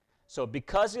Jesus. So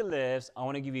because he lives, I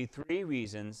want to give you 3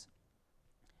 reasons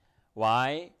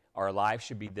why our lives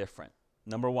should be different.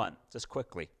 Number 1, just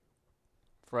quickly,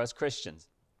 for us Christians,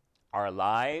 our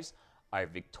lives are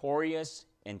victorious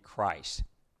in Christ.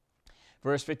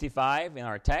 Verse 55 in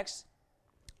our text,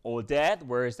 O death,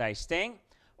 where is thy sting?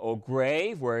 O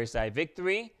grave, where is thy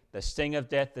victory? The sting of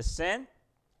death is sin,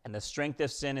 and the strength of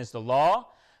sin is the law.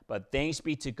 But thanks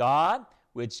be to God,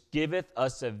 which giveth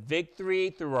us a victory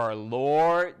through our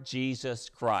Lord Jesus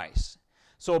Christ.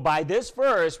 So by this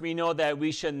verse, we know that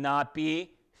we should not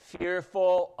be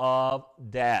fearful of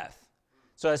death.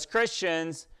 So as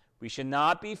Christians, we should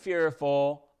not be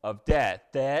fearful of death.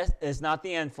 Death is not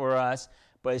the end for us,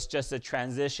 but it's just a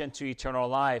transition to eternal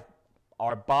life.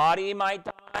 Our body might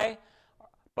die,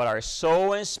 but our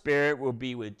soul and spirit will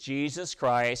be with Jesus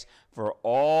Christ for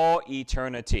all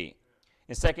eternity.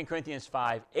 In 2 Corinthians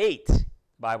 5:8, the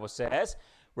Bible says,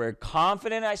 we're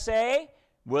confident, I say,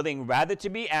 willing rather to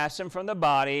be absent from the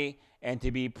body and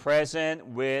to be present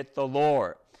with the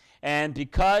Lord. And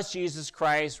because Jesus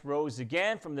Christ rose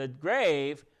again from the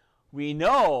grave, we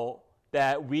know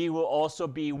that we will also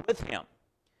be with him.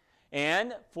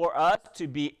 And for us to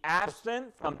be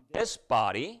absent from this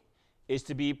body is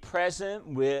to be present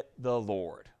with the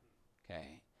Lord.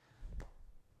 Okay?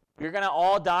 We're going to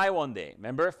all die one day.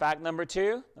 Remember, fact number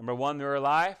 2? Number 1, we're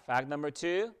alive. Fact number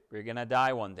 2, we're going to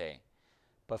die one day.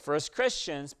 But for us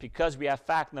Christians, because we have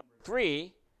fact number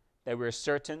 3, that we're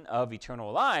certain of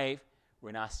eternal life,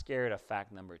 we're not scared of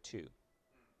fact number 2.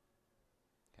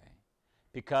 Okay?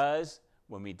 Because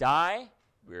when we die,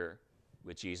 we're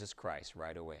with Jesus Christ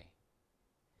right away.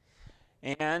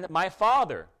 And my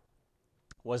father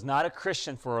was not a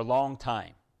Christian for a long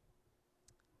time.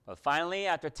 But finally,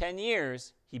 after 10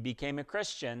 years, he became a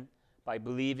Christian by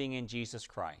believing in Jesus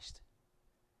Christ.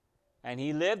 And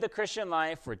he lived the Christian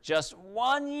life for just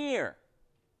 1 year.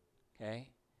 Okay?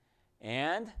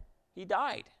 And he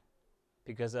died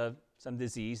because of some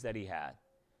disease that he had.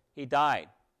 He died.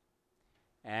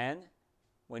 And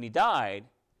when he died,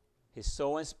 his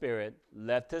soul and spirit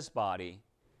left his body.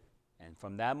 And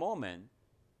from that moment,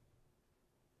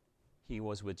 he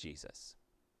was with Jesus.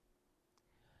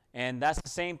 And that's the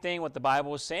same thing what the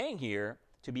Bible is saying here.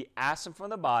 To be absent from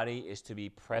the body is to be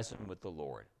present with the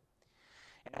Lord.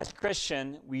 And as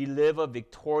Christian, we live a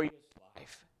victorious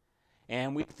life.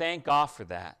 And we thank God for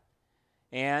that.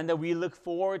 And we look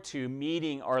forward to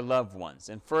meeting our loved ones.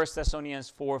 In 1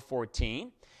 Thessalonians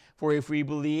 4:14, for if we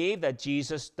believe that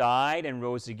Jesus died and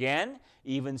rose again,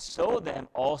 even so them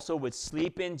also which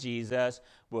sleep in Jesus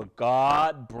will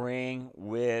God bring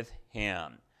with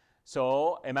him.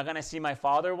 So, am I going to see my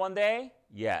father one day?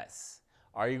 Yes.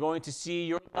 Are you going to see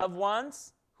your loved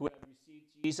ones who have received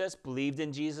Jesus, believed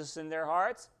in Jesus in their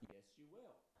hearts? Yes, you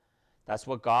will. That's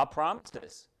what God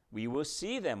promises. We will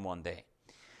see them one day.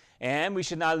 And we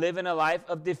should not live in a life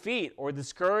of defeat or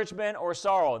discouragement or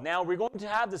sorrow. Now, we're going to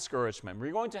have discouragement.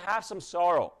 We're going to have some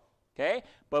sorrow. Okay?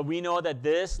 But we know that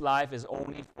this life is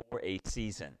only for a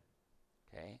season.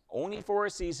 Okay? Only for a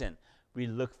season. We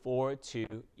look forward to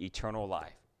eternal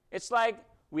life. It's like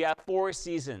we have 4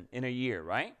 seasons in a year,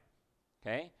 right?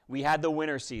 Okay? We had the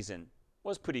winter season. It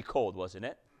was pretty cold, wasn't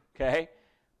it? Okay?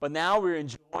 But now we're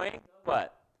enjoying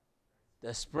what?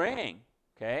 The spring.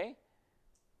 Okay?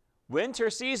 Winter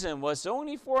season was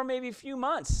only for maybe a few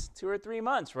months, 2 or 3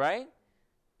 months, right?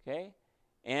 Okay?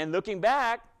 And looking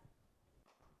back,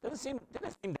 didn't seem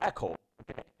that cold.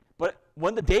 Okay? But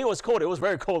when the day was cold, it was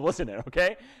very cold, wasn't it?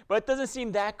 Okay? But it doesn't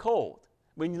seem that cold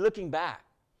when you're looking back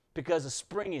because the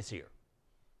spring is here.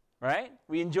 Right?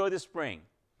 We enjoy the spring.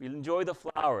 We enjoy the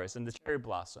flowers and the cherry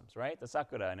blossoms, right? The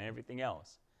sakura and everything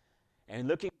else. And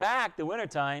looking back, the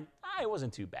wintertime, it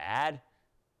wasn't too bad.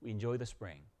 We enjoy the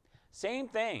spring. Same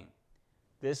thing.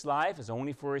 This life is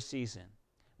only for a season.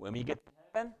 When we get to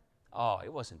heaven,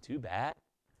 it wasn't too bad.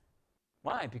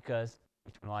 Why? Because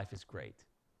eternal life is great,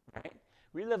 right?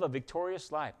 We live a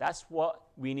victorious life. That's what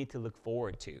we need to look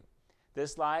forward to.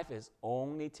 This life is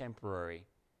only temporary.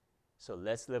 So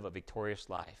let's live a victorious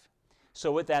life.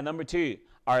 So with that, number 2,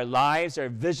 our lives are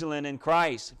vigilant in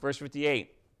Christ. Verse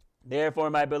 58. Therefore,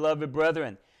 my beloved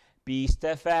brethren, be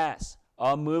steadfast,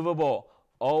 unmovable,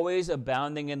 always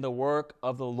abounding in the work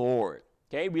of the Lord.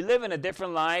 Okay, we live in a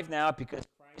different life now because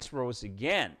Christ rose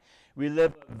again. We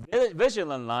live a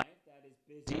vigilant life that is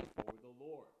busy for the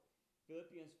Lord.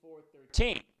 Philippians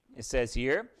 4:13, it says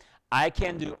here, I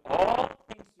can do all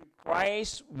things through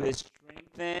Christ which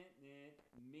strengtheneth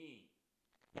me.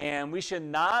 And we should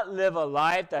not live a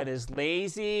life that is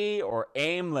lazy or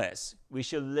aimless. We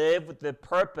should live with the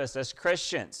purpose as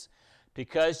Christians.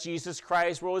 Because Jesus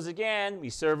Christ rose again, we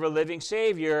serve a living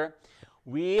Savior,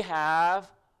 we have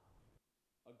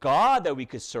a God that we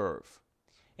could serve.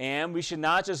 And we should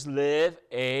not just live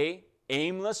a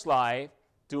aimless life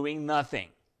doing nothing.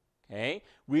 Okay?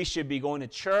 We should be going to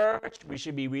church. We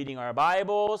should be reading our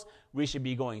Bibles. We should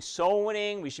be going soul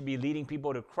winning. We should be leading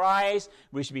people to Christ.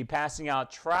 We should be passing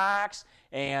out tracts.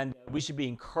 And we should be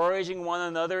encouraging one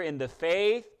another in the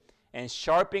faith and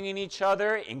sharpening each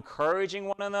other, encouraging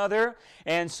one another.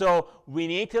 And so we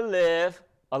need to live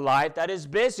a life that is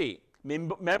busy.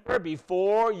 Remember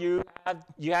before you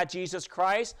had Jesus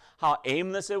Christ, how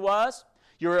aimless it was?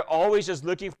 You were always just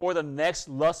looking for the next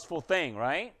lustful thing,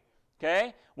 right?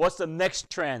 Okay? What's the next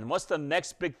trend? What's the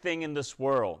next big thing in this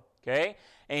world? Okay?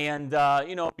 And,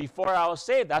 before I was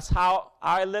saved, that's how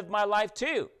I lived my life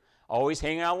too. Always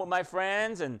hanging out with my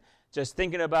friends and just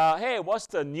thinking about, hey, what's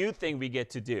the new thing we get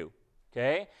to do?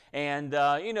 Okay? And,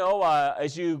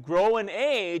 as you grow in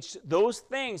age, those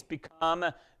things become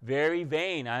very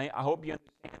vain. I hope you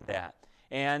understand that.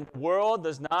 And the world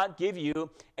does not give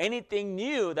you anything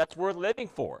new that's worth living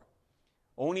for.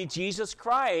 Only Jesus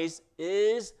Christ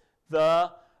is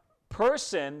the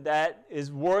person that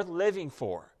is worth living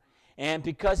for. And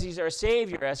because he's our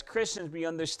Savior, as Christians, we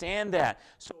understand that.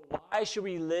 So why should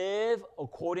we live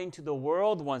according to the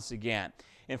world once again?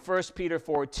 In 1 Peter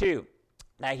 4:2,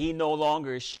 that he no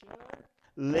longer should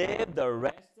live the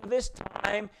rest of his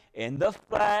time in the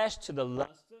flesh to the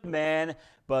lust of men,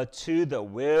 but to the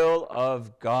will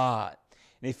of God.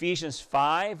 In Ephesians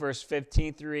 5, verse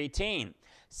 15 through 18,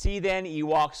 see then ye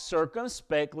walk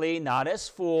circumspectly, not as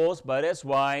fools, but as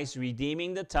wise,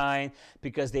 redeeming the time,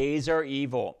 because days are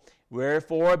evil.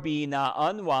 Wherefore be not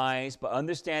unwise, but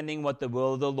understanding what the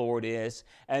will of the Lord is,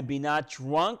 and be not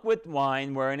drunk with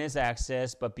wine wherein is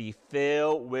excess, but be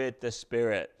filled with the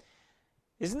Spirit.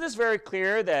 Isn't this very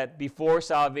clear that before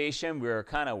salvation we're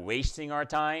kind of wasting our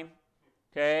time?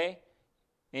 Okay?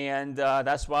 And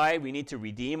that's why we need to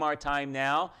redeem our time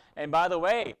now. And by the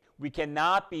way, we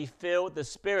cannot be filled with the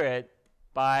Spirit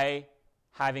by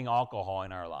having alcohol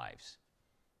in our lives.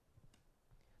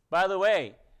 By the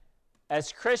way,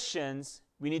 as Christians,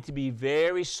 we need to be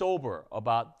very sober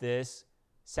about this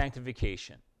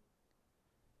sanctification.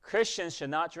 Christians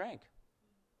should not drink.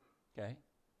 Okay?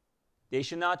 They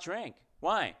should not drink.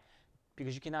 Why?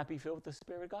 Because you cannot be filled with the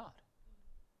Spirit of God.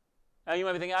 Now you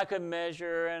might be thinking, I could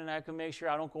measure and I could make sure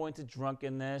I don't go into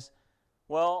drunkenness.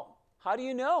 Well, how do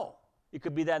you know? It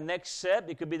could be that next sip.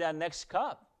 It could be that next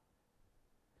cup.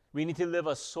 We need to live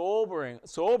a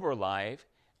sober life,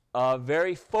 a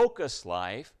very focused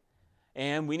life,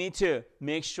 and we need to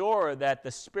make sure that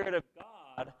the Spirit of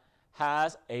God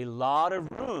has a lot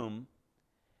of room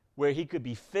where he could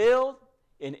be filled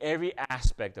in every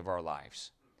aspect of our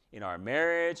lives. In our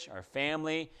marriage, our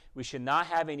family, we should not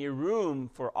have any room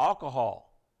for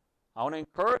alcohol. I want to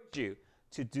encourage you,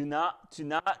 to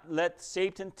not let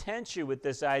Satan tempt you with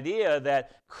this idea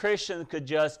that Christians could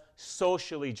just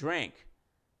socially drink.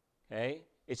 Okay?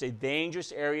 It's a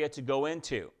dangerous area to go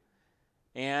into.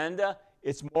 And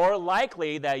it's more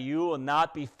likely that you will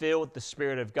not be filled with the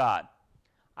Spirit of God.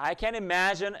 I can't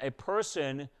imagine a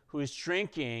person who is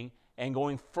drinking and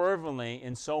going fervently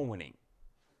in soul winning.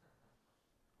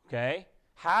 Okay?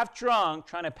 Half drunk,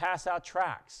 trying to pass out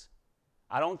tracts.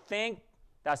 I don't think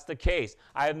that's the case.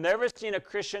 I have never seen a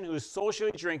Christian who is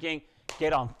socially drinking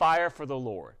get on fire for the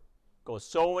Lord. Go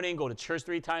soul winning, go to church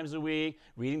 3 times a week,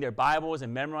 reading their Bibles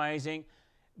and memorizing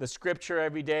the Scripture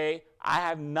every day. I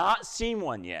have not seen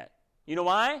one yet. You know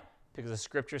why? Because the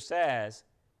Scripture says,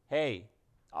 hey,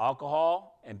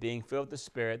 alcohol and being filled with the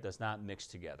Spirit does not mix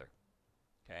together.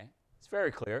 Okay? It's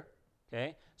very clear.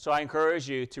 Okay? So I encourage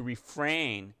you to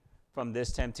refrain from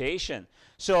this temptation.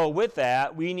 So with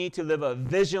that, we need to live a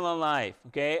vigilant life,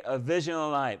 okay? A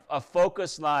vigilant life, a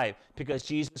focused life, because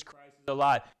Jesus Christ is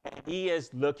alive. And he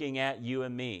is looking at you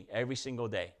and me every single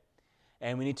day.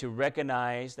 And we need to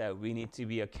recognize that we need to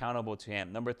be accountable to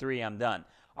him. Number 3, I'm done.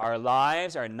 Our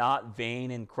lives are not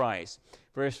vain in Christ.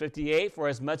 Verse 58, for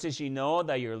as much as you know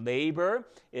that your labor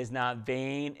is not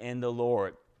vain in the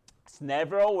Lord. It's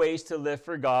never a waste to live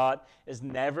for God. It's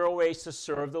never a waste to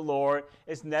serve the Lord.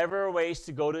 It's never a waste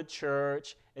to go to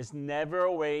church. It's never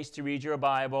a waste to read your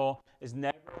Bible. It's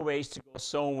never a waste to go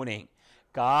soul winning.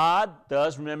 God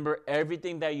does remember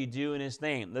everything that you do in his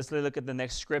name. Let's look at the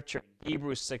next scripture,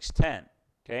 Hebrews 6:10.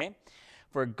 Okay?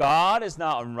 For God is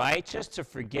not unrighteous to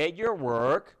forget your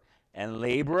work and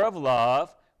labor of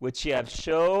love, which ye have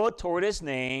showed toward his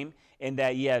name, in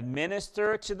that ye have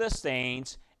ministered to the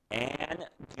saints and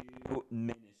do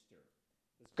minister.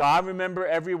 Does God remember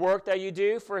every work that you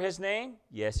do for his name?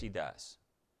 Yes, he does.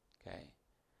 Okay.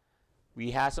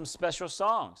 We have some special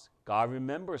songs. God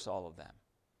remembers all of them.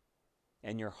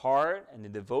 And your heart and the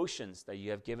devotions that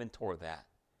you have given toward that.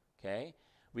 Okay.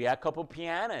 We had a couple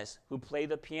pianists who played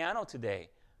the piano today.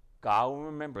 God will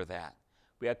remember that.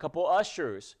 We had a couple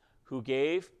ushers who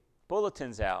gave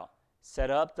bulletins out,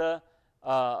 set up the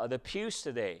pews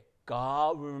today.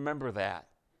 God will remember that.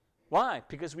 Why?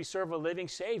 Because we serve a living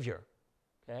Savior,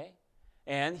 okay?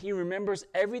 And he remembers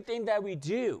everything that we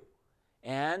do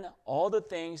and all the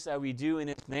things that we do in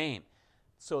his name.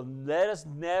 So let us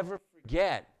never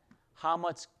forget how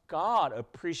much God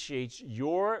appreciates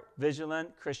your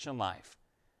vigilant Christian life.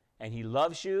 And he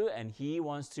loves you and he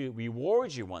wants to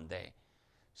reward you one day.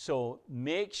 So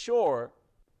make sure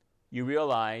you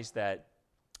realize that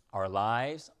our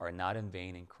lives are not in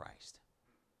vain in Christ.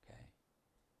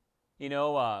 You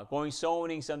know, going soul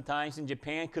winning sometimes in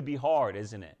Japan could be hard,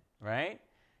 isn't it? Right?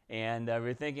 And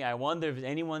we're thinking, I wonder if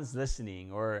anyone's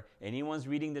listening or anyone's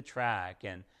reading the track.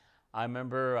 And I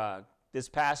remember this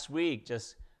past week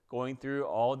just going through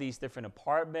all these different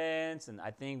apartments, and I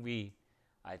think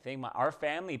our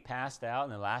family passed out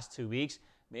in the last 2 weeks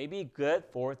maybe good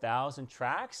 4,000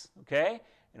 tracts, okay,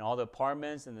 in all the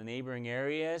apartments in the neighboring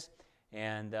areas.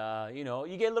 And, you know,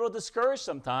 you get a little discouraged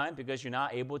sometimes because you're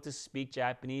not able to speak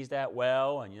Japanese that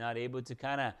well, and you're not able to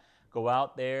kind of go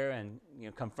out there and, you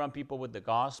know, confront people with the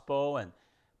gospel.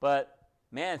 But,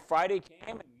 man, Friday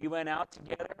came and we went out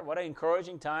together. What an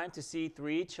encouraging time to see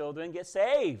 3 children get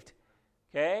saved,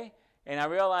 okay? And I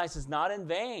realized it's not in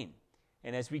vain.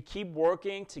 And as we keep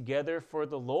working together for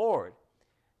the Lord,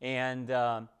 and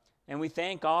we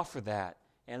thank God for that.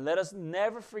 And let us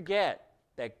never forget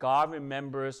that God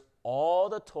remembers all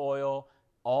the toil,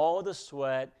 all the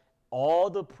sweat, all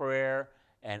the prayer,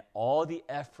 and all the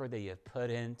effort that you have put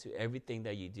into everything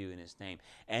that you do in his name.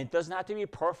 And it doesn't have to be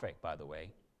perfect, by the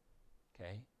way.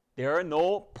 Okay? There are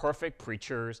no perfect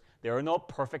preachers. There are no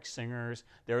perfect singers.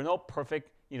 There are no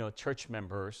perfect, you know, church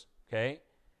members. Okay?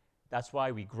 That's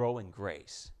why we grow in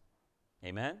grace.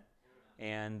 Amen?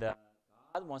 And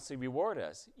God wants to reward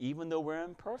us, even though we're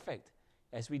imperfect,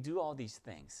 as we do all these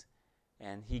things.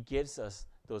 And he gives us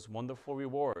those wonderful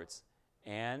rewards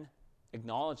and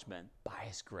acknowledgement by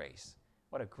his grace.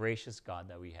 What a gracious God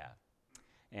that we have.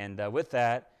 And with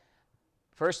that,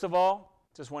 first of all,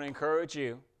 just want to encourage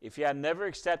you, if you have never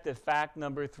accepted fact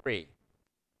number 3,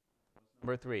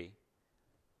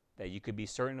 that you could be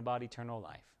certain about eternal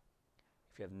life.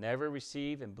 If you have never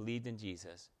received and believed in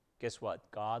Jesus, guess what?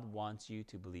 God wants you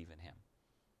to believe in him.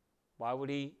 Why would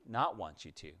he not want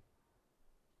you to?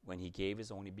 When he gave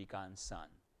his only begotten Son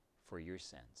for your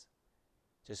sins.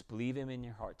 Just believe him in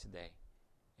your heart today,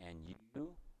 and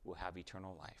you will have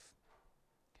eternal life.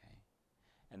 Okay?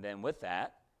 And then with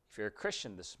that, if you're a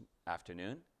Christian this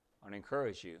afternoon, I want to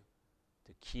encourage you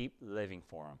to keep living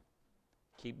for him.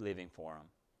 Keep living for him.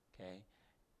 Okay?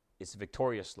 It's a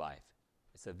victorious life.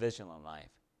 It's a vigilant life.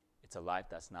 It's a life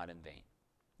that's not in vain.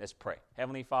 Let's pray.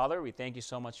 Heavenly Father, we thank you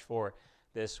so much for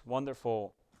this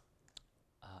wonderful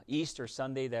Easter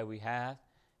Sunday that we have,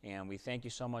 and we thank you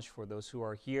so much for those who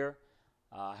are here.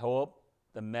 I hope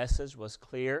the message was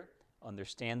clear,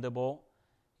 understandable,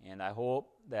 and I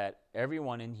hope that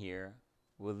everyone in here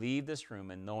will leave this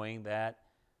room and knowing that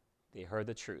they heard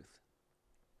the truth.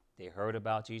 They heard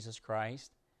about Jesus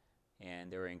Christ,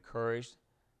 and they were encouraged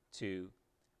to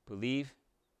believe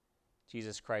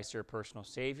Jesus Christ, their personal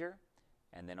Savior,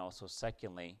 and then also,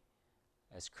 secondly,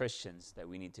 as Christians, that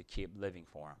we need to keep living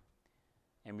for Him.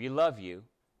 And we love you,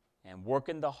 and work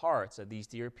in the hearts of these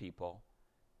dear people,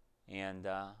 and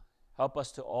help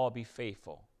us to all be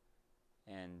faithful.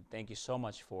 And thank you so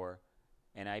much for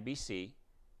NIBC,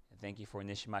 and thank you for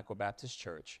Nishi Michael Baptist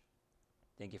Church.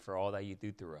 Thank you for all that you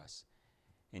do through us.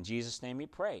 In Jesus' name we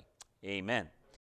pray. Amen.